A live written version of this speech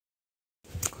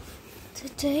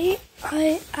Today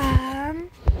I am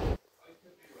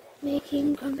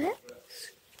making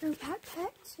crumpets and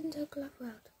backpacks into Glove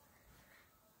World.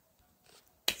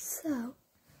 So,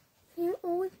 you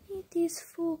always need these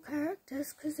 4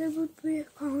 characters because they would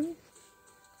work on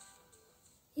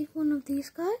each one of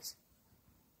these guys.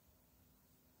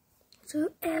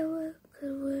 So Airwork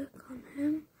could work on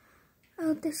him.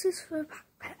 Oh, this is for a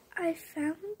backpack I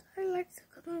found. I like to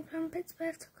cut on crumpets, but I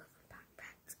have to cut on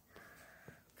backpacks.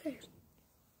 Okay.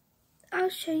 I'll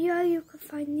show you how you can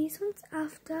find these ones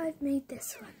after I've made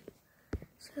this one.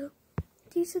 So,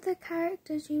 these are the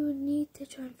characters you would need to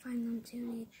try and find them. So you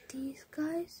need these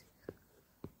guys.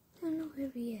 I don't know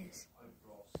where he is.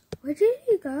 Where did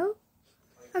he go?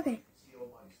 Okay.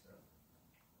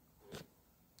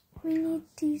 We need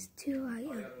these 2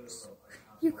 items.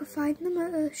 You can find them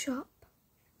at a shop,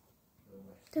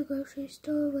 the grocery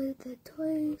store with the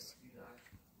toys.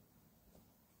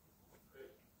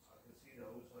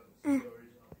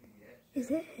 Is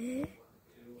it here?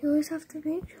 You always have to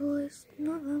make sure it's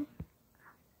not them.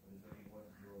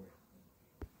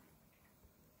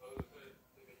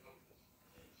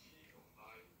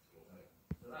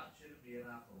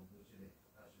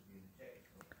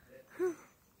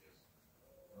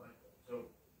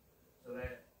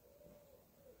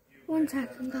 One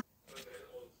second, guys.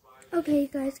 Okay,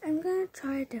 guys, I'm gonna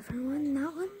try a different one.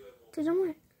 That one didn't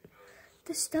work.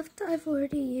 The stuff that I've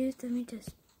already used, let me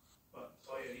just.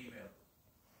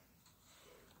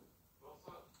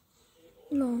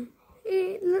 No,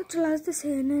 it literally has the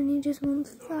same, and you just want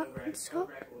that on top.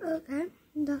 Okay,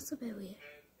 that's a bit weird.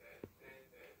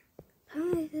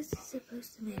 Apparently, this is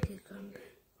supposed to make a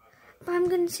crumpet. But I'm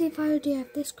gonna see if I already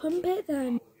have this crumpet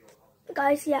then.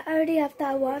 Guys, yeah, I already have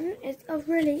that one. It's a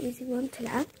really easy one to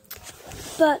get.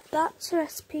 But that's a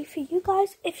recipe for you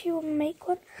guys if you want to make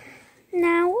one.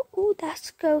 Now,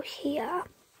 let's go here.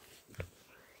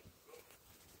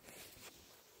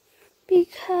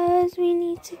 Because we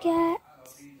need to get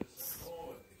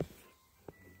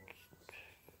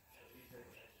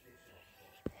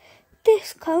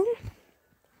this cone.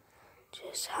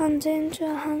 Just hand it into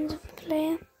the hands of the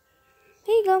player.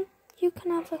 There you go. You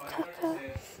can have a cooker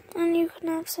and you can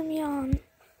have some yarn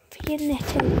for your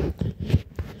knitting.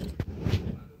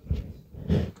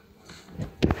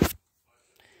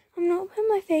 I'm not putting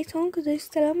my face on because I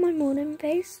still have my morning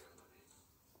face,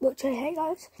 which I hate,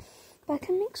 guys. But I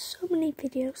can make so many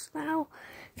videos now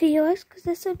for you guys because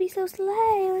this will be so slay.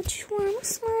 I just want to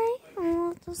slay. I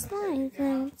want to slay.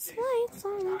 Slay.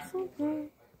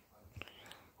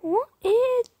 What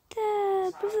is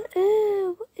that?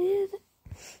 What is it?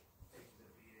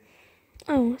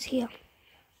 Oh, it's here.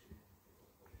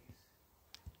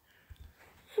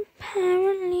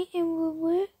 Apparently it will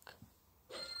work.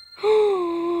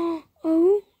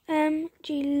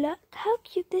 OMG, look how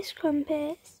cute this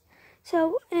crumpet is.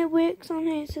 So it works on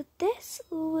here. So this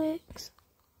works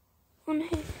on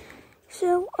here.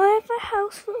 So I have a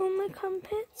house for all my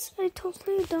crumpets. I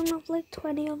totally don't have like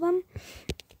 20 of them.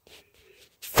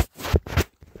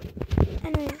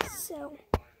 Anyway, so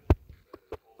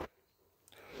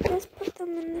let's put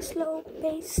them in this little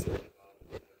base.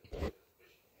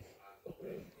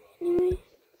 Anyway,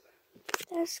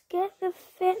 let's get the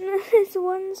fitness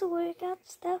ones, workout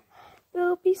stuff.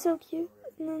 It'll be so cute.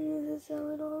 And then this is so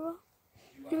adorable.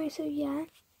 Anyway, so yeah.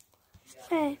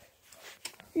 Okay.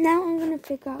 Now I'm gonna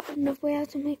figure out another way how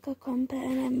to make a crumpet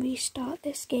and then restart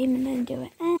this game and then do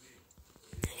it.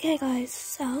 Okay, guys.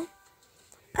 So,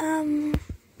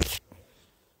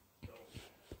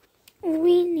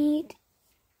 we need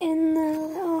in the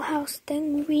little house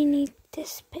thing. We need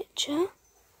this picture.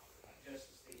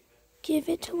 Give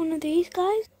it to one of these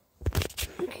guys.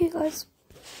 Okay, guys.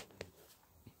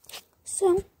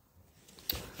 So,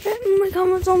 my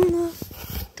camera's on the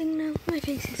thing now. My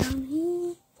face is on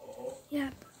here.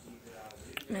 Yeah.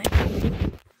 No. I'm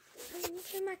going to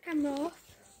turn my camera off.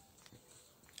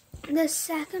 The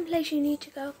second place you need to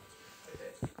go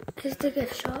is the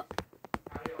gift shop.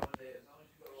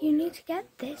 You need to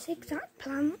get this exact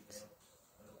plant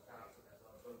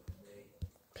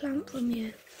from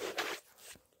you.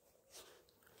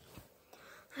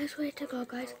 I swear to God,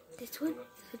 guys, this one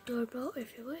is adorable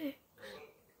if it works.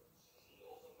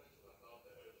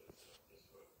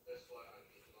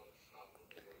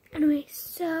 Anyway,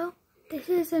 so this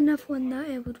is enough one that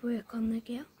it would work on the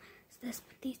girl. So let's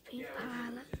put these pink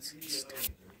palettes and stuff.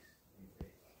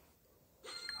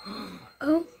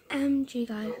 OMG,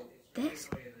 guys, this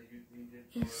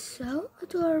is so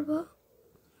adorable.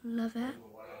 Love it.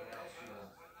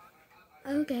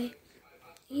 Okay,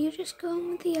 you just go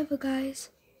on with the other guys.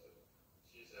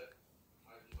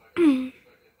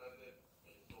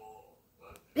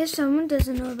 If someone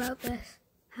doesn't know about this,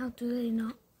 how do they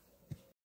not?